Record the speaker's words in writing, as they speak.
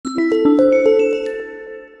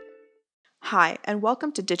Hi, and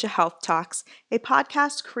welcome to DigiHealth Talks, a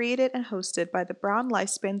podcast created and hosted by the Brown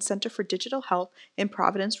Lifespan Center for Digital Health in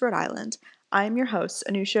Providence, Rhode Island. I am your host,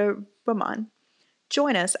 Anusha Baman.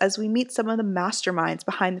 Join us as we meet some of the masterminds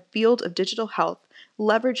behind the field of digital health,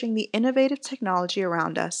 leveraging the innovative technology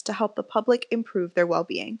around us to help the public improve their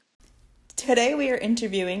well-being. Today we are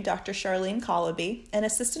interviewing Dr. Charlene Collibee, an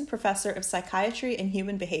assistant professor of psychiatry and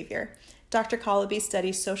human behavior. Dr. Collibee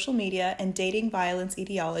studies social media and dating violence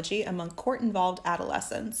etiology among court-involved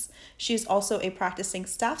adolescents. She is also a practicing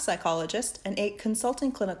staff psychologist and a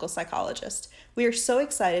consulting clinical psychologist. We are so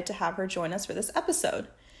excited to have her join us for this episode.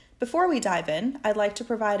 Before we dive in, I'd like to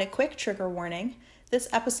provide a quick trigger warning. This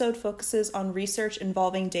episode focuses on research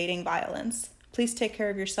involving dating violence. Please take care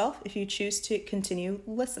of yourself if you choose to continue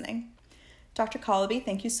listening. Dr. Collibee,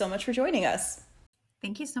 thank you so much for joining us.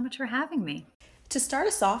 Thank you so much for having me. To start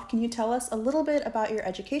us off, can you tell us a little bit about your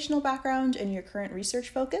educational background and your current research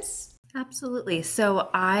focus? Absolutely. So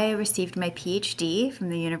I received my PhD from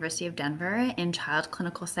the University of Denver in child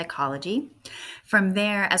clinical psychology. From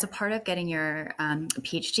there, as a part of getting your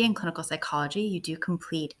PhD in clinical psychology, you do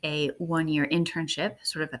complete a one-year internship,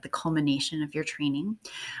 sort of at the culmination of your training.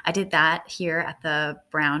 I did that here at the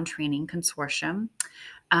Brown Training Consortium.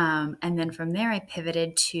 And then from there, I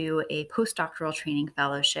pivoted to a postdoctoral training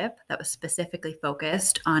fellowship that was specifically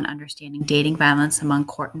focused on understanding dating violence among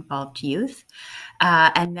court-involved youth.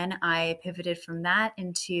 And then I pivoted from that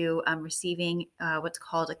into receiving what's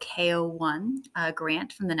called a KO1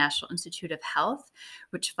 grant from the National Institute of Health,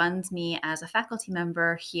 which funds me as a faculty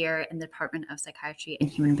member here in the Department of Psychiatry and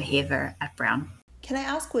Human Behavior at Brown. Can I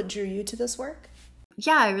ask what drew you to this work?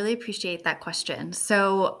 Yeah, I really appreciate that question.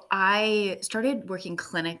 So I started working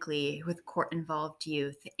clinically with court-involved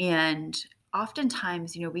youth, and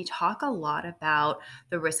oftentimes, we talk a lot about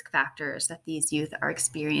the risk factors that these youth are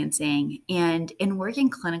experiencing. And in working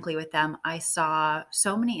clinically with them, I saw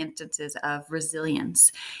so many instances of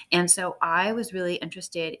resilience. And so I was really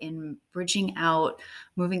interested in bridging out,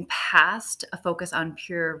 moving past a focus on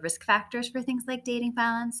pure risk factors for things like dating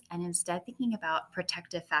violence, and instead thinking about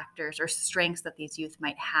protective factors or strengths that these youth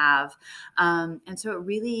might have. And so it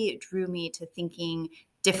really drew me to thinking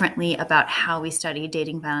differently about how we study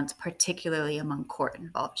dating violence, particularly among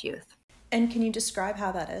court-involved youth. And can you describe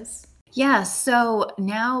how that is? Yeah, so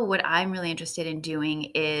now what I'm really interested in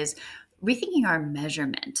doing is rethinking our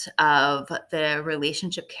measurement of the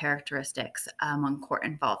relationship characteristics among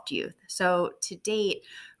court-involved youth. So to date,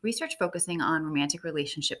 research focusing on romantic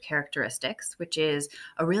relationship characteristics, which is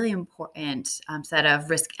a really important set of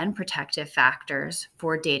risk and protective factors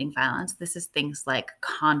for dating violence. This is things like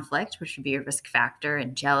conflict, which would be a risk factor,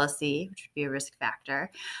 and jealousy, which would be a risk factor,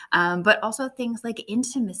 but also things like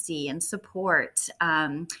intimacy and support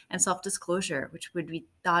and self-disclosure, which would be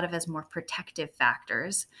thought of as more protective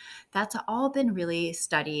factors. That's all been really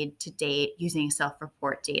studied to date using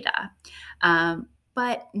self-report data.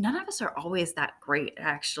 But none of us are always that great,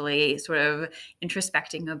 actually, sort of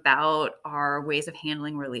introspecting about our ways of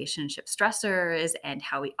handling relationship stressors and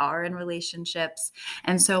how we are in relationships.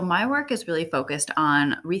 And so my work is really focused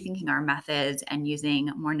on rethinking our methods and using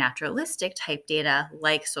more naturalistic type data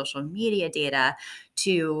like social media data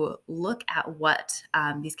to look at what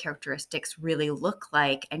these characteristics really look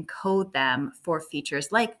like and code them for features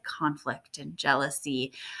like conflict and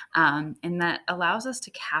jealousy. And that allows us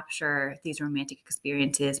to capture these romantic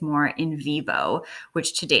experiences more in vivo,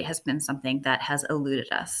 which to date has been something that has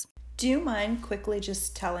eluded us. Do you mind quickly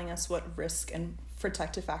just telling us what risk and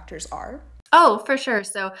protective factors are? Oh, for sure.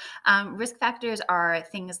 So risk factors are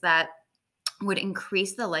things that would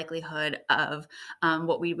increase the likelihood of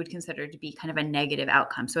what we would consider to be kind of a negative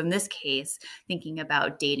outcome. So in this case, thinking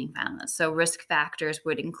about dating violence. So risk factors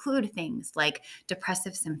would include things like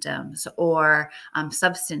depressive symptoms or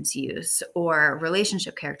substance use or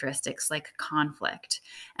relationship characteristics like conflict.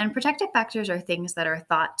 And protective factors are things that are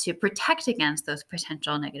thought to protect against those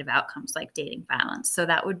potential negative outcomes like dating violence. So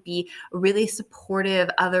that would be really supportive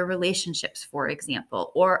other relationships, for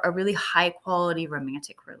example, or a really high quality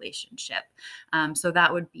romantic relationship. So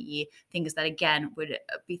that would be things that, again, would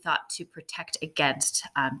be thought to protect against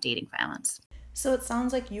dating violence. So it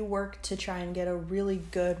sounds like you work to try and get a really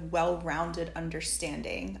good, well-rounded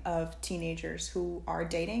understanding of teenagers who are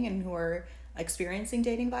dating and who are experiencing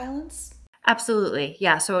dating violence. Absolutely.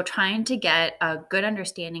 Yeah. So trying to get a good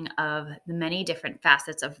understanding of the many different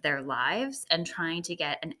facets of their lives and trying to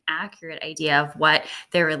get an accurate idea of what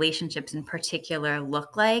their relationships in particular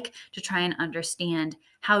look like to try and understand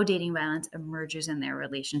how dating violence emerges in their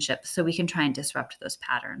relationships so we can try and disrupt those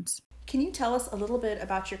patterns. Can you tell us a little bit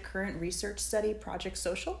about your current research study, Project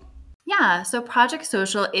Social? Yeah, so Project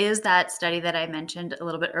Social is that study that I mentioned a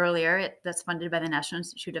little bit earlier that's funded by the National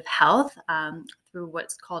Institute of Health through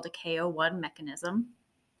what's called a KO1 mechanism.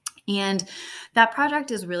 And that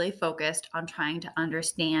project is really focused on trying to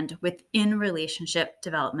understand within relationship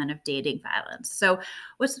development of dating violence. So,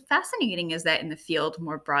 what's fascinating is that in the field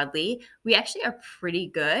more broadly, we actually are pretty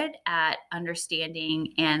good at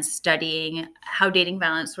understanding and studying how dating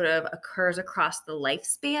violence sort of occurs across the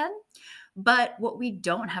lifespan. But what we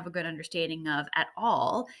don't have a good understanding of at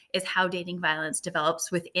all is how dating violence develops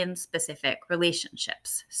within specific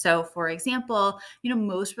relationships. So, for example,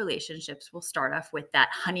 most relationships will start off with that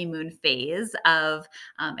honeymoon phase of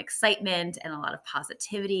excitement and a lot of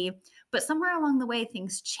positivity. But somewhere along the way,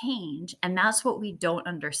 things change. And that's what we don't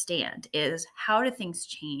understand is how do things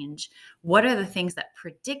change? What are the things that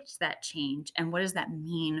predict that change? And what does that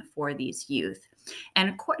mean for these youth?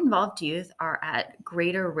 And court involved youth are at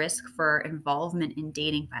greater risk for involvement in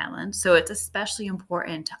dating violence. So it's especially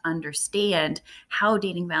important to understand how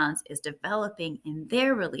dating violence is developing in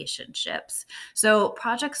their relationships. So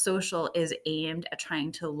Project Social is aimed at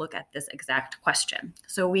trying to look at this exact question.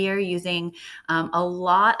 So we are using a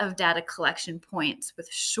lot of data collection points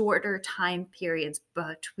with shorter time periods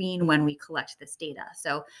between when we collect this data.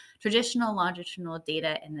 So traditional longitudinal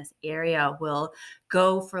data in this area will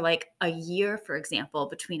go for like a year, for example,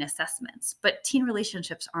 between assessments. But teen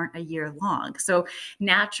relationships aren't a year long. So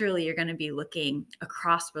naturally, you're going to be looking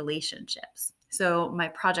across relationships. So my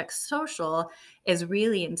Project Social is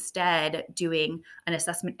really instead doing an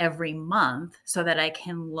assessment every month so that I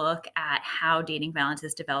can look at how dating violence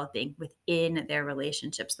is developing within their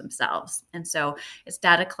relationships themselves. And so it's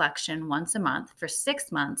data collection once a month for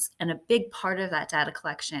 6 months. And a big part of that data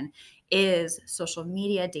collection is social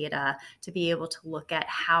media data to be able to look at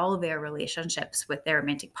how their relationships with their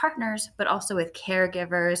romantic partners, but also with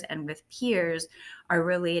caregivers and with peers, are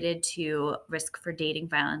related to risk for dating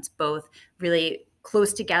violence, both really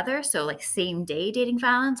close together, so like same day dating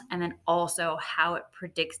violence, and then also how it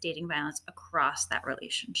predicts dating violence across that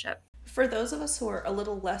relationship. For those of us who are a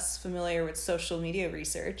little less familiar with social media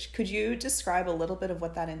research, could you describe a little bit of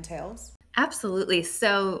what that entails? Absolutely.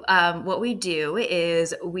 So, what we do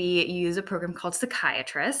is we use a program called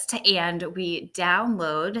Psychiatrist, and we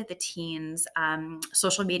download the teens'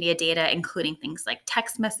 social media data, including things like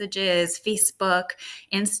text messages, Facebook,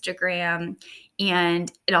 Instagram, and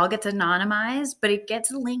it all gets anonymized, but it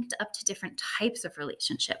gets linked up to different types of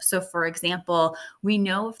relationships. So, for example, we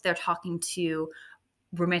know if they're talking to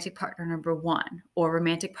romantic partner number one or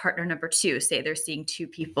romantic partner number two, say they're seeing two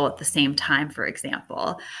people at the same time, for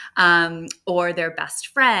example, or their best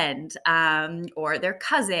friend, or their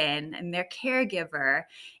cousin and their caregiver.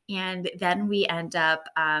 And then we end up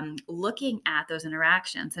looking at those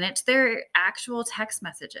interactions, and it's their actual text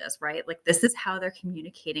messages, right? Like this is how they're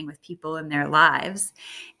communicating with people in their lives.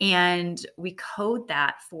 And we code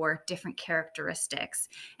that for different characteristics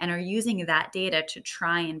and are using that data to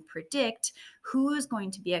try and predict who is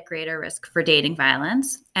going to be at greater risk for dating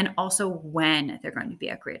violence and also when they're going to be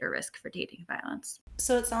at greater risk for dating violence.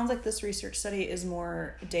 So it sounds like this research study is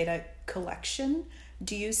more data collection.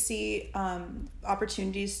 Do you see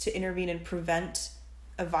opportunities to intervene and prevent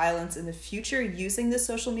a violence in the future using this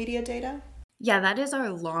social media data? Yeah, that is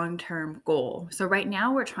our long-term goal. So right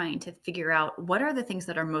now we're trying to figure out what are the things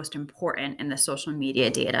that are most important in the social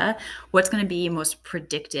media data, what's going to be most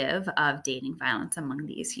predictive of dating violence among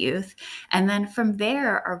these youth. And then from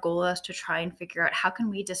there, our goal is to try and figure out how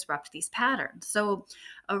can we disrupt these patterns. So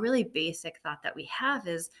a really basic thought that we have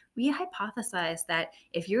is we hypothesize that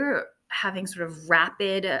if you're having sort of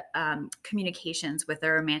rapid communications with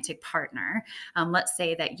a romantic partner, let's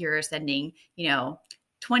say that you're sending,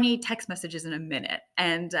 20 text messages in a minute.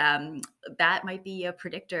 And that might be a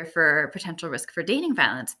predictor for potential risk for dating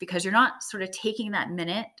violence because you're not sort of taking that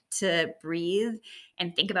minute to breathe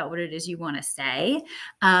and think about what it is you want to say.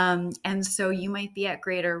 And so you might be at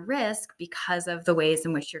greater risk because of the ways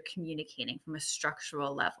in which you're communicating from a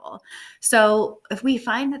structural level. So if we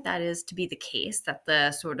find that that is to be the case, that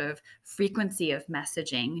the sort of frequency of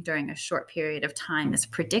messaging during a short period of time is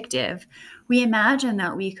predictive, we imagine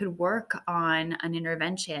that we could work on an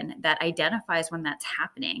intervention that identifies when that's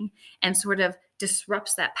happening and sort of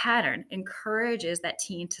disrupts that pattern, encourages that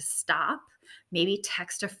teen to stop, maybe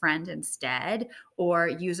text a friend instead, or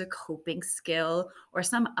use a coping skill or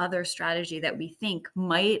some other strategy that we think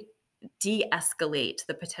might de-escalate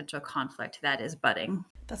the potential conflict that is budding.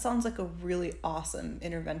 That sounds like a really awesome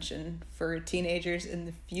intervention for teenagers in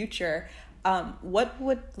the future.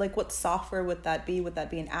 What software would that be? Would that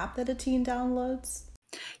be an app that a teen downloads?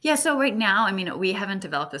 Yeah, so right now, I mean, we haven't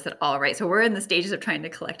developed this at all, right? So we're in the stages of trying to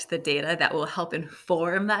collect the data that will help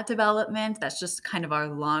inform that development. That's just kind of our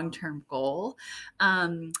long-term goal.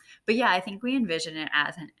 Um, but yeah, I think we envision it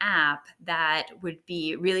as an app that would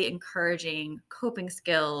be really encouraging coping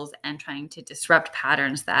skills and trying to disrupt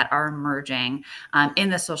patterns that are emerging in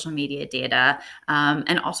the social media data,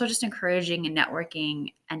 and also just encouraging and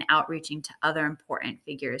networking and outreaching to other important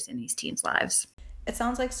figures in these teens' lives. It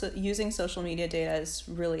sounds like using social media data is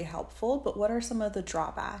really helpful, but what are some of the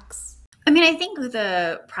drawbacks? I mean, I think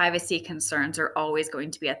the privacy concerns are always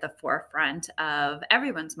going to be at the forefront of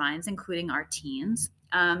everyone's minds, including our teens.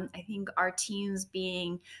 I think our teens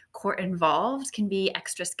being court involved can be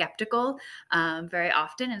extra skeptical very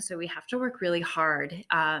often. And so we have to work really hard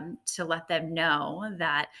to let them know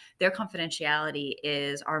that their confidentiality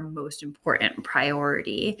is our most important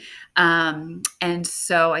priority. And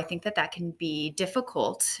so I think that that can be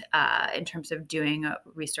difficult in terms of doing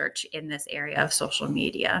research in this area of social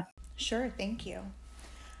media. Sure, thank you.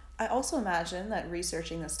 I also imagine that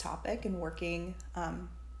researching this topic and working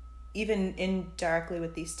even indirectly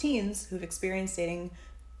with these teens who've experienced dating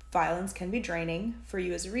violence can be draining for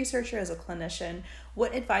you as a researcher, as a clinician.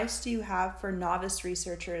 What advice do you have for novice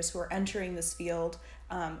researchers who are entering this field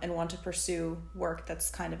and want to pursue work that's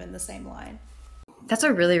kind of in the same line? That's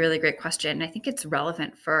a really, really great question. I think it's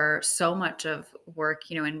relevant for so much of work,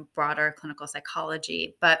 in broader clinical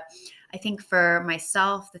psychology. But I think for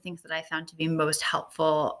myself, the things that I found to be most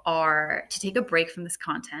helpful are to take a break from this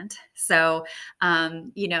content. So,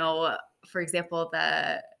 for example,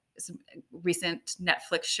 the some recent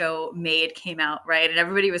Netflix show Made came out, right? And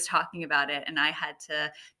everybody was talking about it. And I had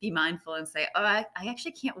to be mindful and say, oh, I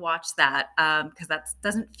actually can't watch that because that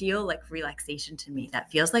doesn't feel like relaxation to me.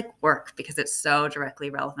 That feels like work because it's so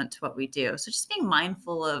directly relevant to what we do. So just being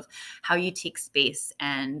mindful of how you take space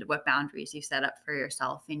and what boundaries you set up for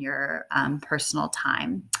yourself in your personal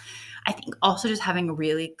time. I think also just having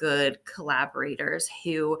really good collaborators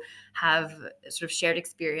who have sort of shared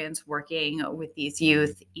experience working with these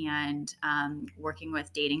youth and working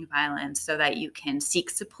with dating violence so that you can seek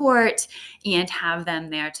support and have them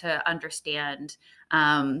there to understand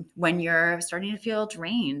when you're starting to feel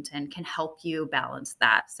drained and can help you balance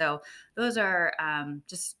that. So those are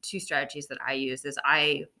just two strategies that I use is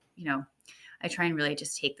I try and really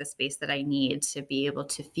just take the space that I need to be able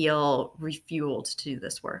to feel refueled to do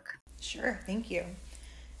this work. Sure, thank you.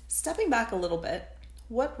 Stepping back a little bit,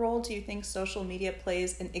 what role do you think social media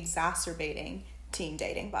plays in exacerbating teen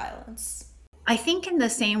dating violence? I think in the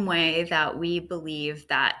same way that we believe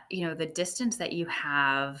that, the distance that you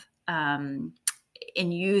have in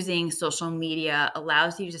using social media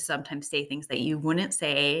allows you to sometimes say things that you wouldn't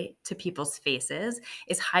say to people's faces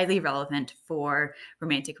is highly relevant for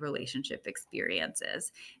romantic relationship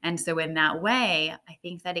experiences. And so in that way, I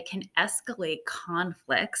think that it can escalate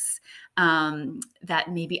conflicts that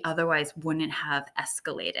maybe otherwise wouldn't have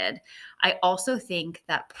escalated. I also think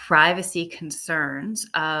that privacy concerns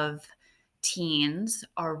of teens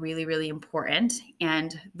are really, really important.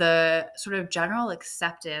 And the sort of general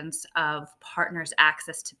acceptance of partners'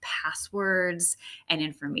 access to passwords and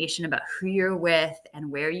information about who you're with and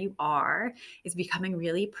where you are is becoming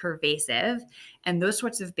really pervasive. And those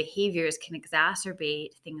sorts of behaviors can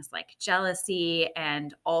exacerbate things like jealousy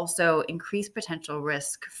and also increase potential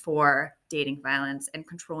risk for dating violence and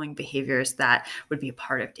controlling behaviors that would be a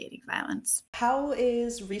part of dating violence. How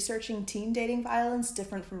is researching teen dating violence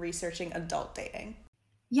different from researching adult dating?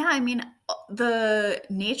 Yeah, I mean, the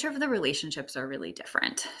nature of the relationships are really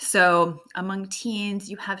different. So, among teens,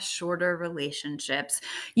 you have shorter relationships.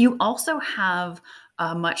 You also have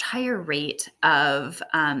a much higher rate of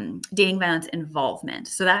dating violence involvement.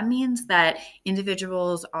 So, that means that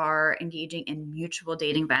individuals are engaging in mutual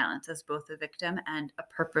dating violence as both a victim and a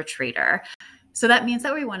perpetrator. So, that means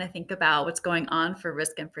that we want to think about what's going on for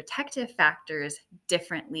risk and protective factors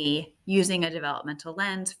differently using a developmental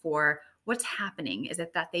lens for what's happening. Is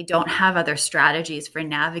it that they don't have other strategies for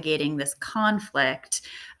navigating this conflict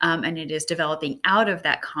and it is developing out of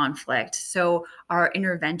that conflict? So our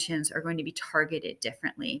interventions are going to be targeted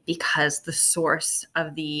differently because the source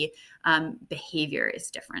of the behavior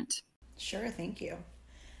is different. Sure, thank you.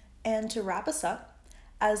 And to wrap us up,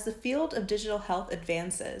 as the field of digital health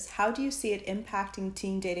advances, how do you see it impacting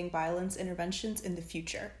teen dating violence interventions in the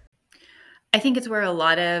future? I think it's where a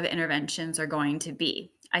lot of interventions are going to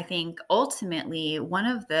be. I think ultimately one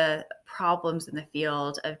of the problems in the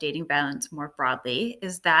field of dating violence more broadly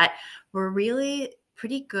is that we're really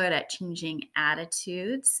pretty good at changing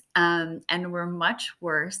attitudes, and we're much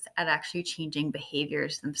worse at actually changing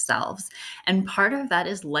behaviors themselves. And part of that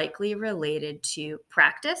is likely related to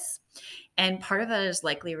practice. And part of that is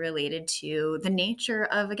likely related to the nature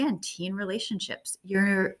of, again, teen relationships.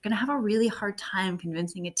 You're going to have a really hard time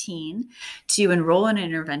convincing a teen to enroll in an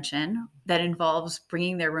intervention that involves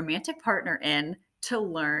bringing their romantic partner in to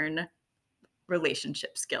learn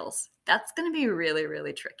relationship skills. That's going to be really,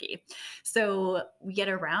 really tricky. So we get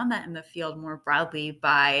around that in the field more broadly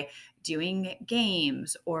by doing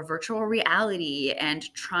games or virtual reality and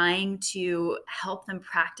trying to help them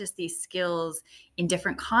practice these skills in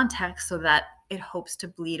different contexts so that it hopes to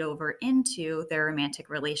bleed over into their romantic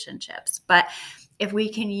relationships. But if we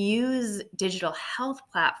can use digital health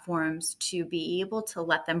platforms to be able to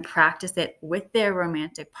let them practice it with their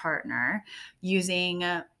romantic partner using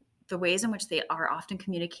the ways in which they are often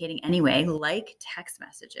communicating anyway, like text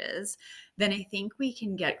messages, then I think we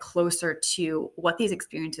can get closer to what these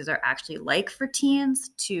experiences are actually like for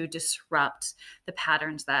teens to disrupt the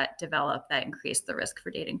patterns that develop that increase the risk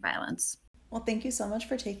for dating violence. Well, thank you so much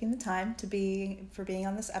for taking the time for being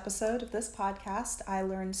on this episode of this podcast. I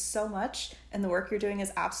learned so much, and the work you're doing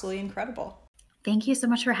is absolutely incredible. Thank you so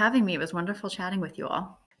much for having me. It was wonderful chatting with you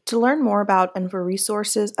all. To learn more about and for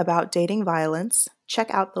resources about dating violence,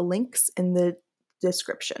 check out the links in the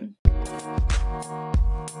description.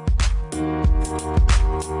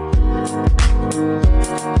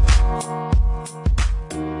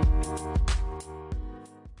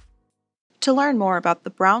 To learn more about the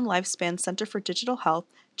Brown Lifespan Center for Digital Health,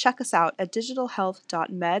 check us out at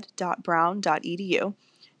digitalhealth.med.brown.edu.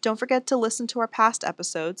 Don't forget to listen to our past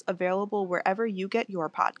episodes, available wherever you get your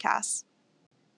podcasts.